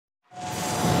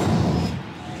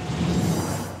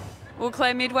Well,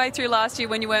 Claire, midway through last year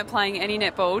when you weren't playing any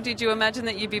netball, did you imagine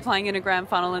that you'd be playing in a grand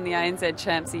final in the ANZ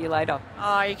Champs a year later? Oh,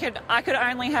 I could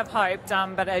only have hoped,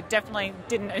 but I definitely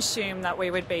didn't assume that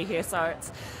we would be here. So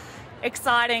it's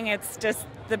exciting. It's just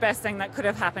the best thing that could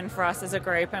have happened for us as a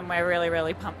group, and we're really,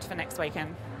 really pumped for next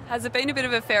weekend. Has it been a bit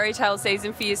of a fairy tale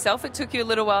season for yourself? It took you a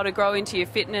little while to grow into your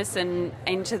fitness and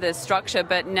into the structure,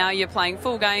 but now you're playing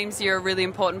full games. You're a really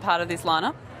important part of this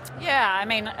lineup. Yeah, I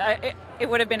mean, it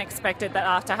would have been expected that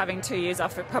after having 2 years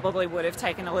off, it probably would have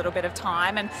taken a little bit of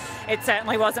time, and it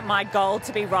certainly wasn't my goal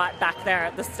to be right back there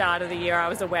at the start of the year. I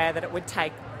was aware that it would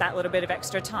take that little bit of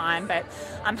extra time, but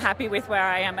I'm happy with where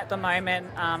I am at the moment.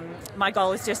 My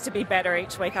goal is just to be better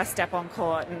each week I step on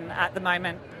court, and at the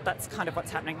moment, that's kind of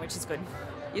what's happening, which is good.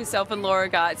 Yourself and Laura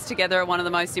Gartz together are one of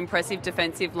the most impressive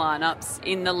defensive lineups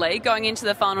in the league. Going into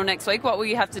the final next week, what will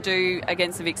you have to do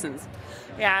against the Vixens?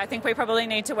 Yeah, I think we probably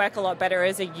need to work a lot better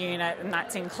as a unit, and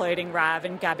that's including Rav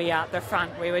and Gabby out the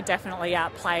front. We were definitely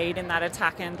outplayed in that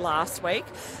attack end last week.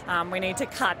 We need to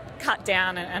cut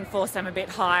down and force them a bit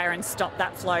higher and stop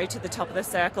that flow to the top of the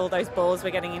circle. Those balls were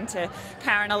getting into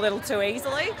Karen a little too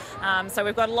easily. So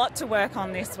we've got a lot to work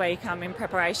on this week in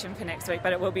preparation for next week,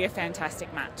 but it will be a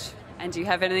fantastic match. And do you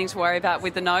have anything to worry about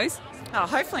with the nose? Oh,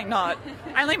 hopefully not.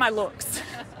 Only my looks.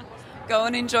 Go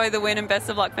and enjoy the win, and best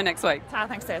of luck for next week.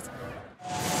 Thanks, Tess.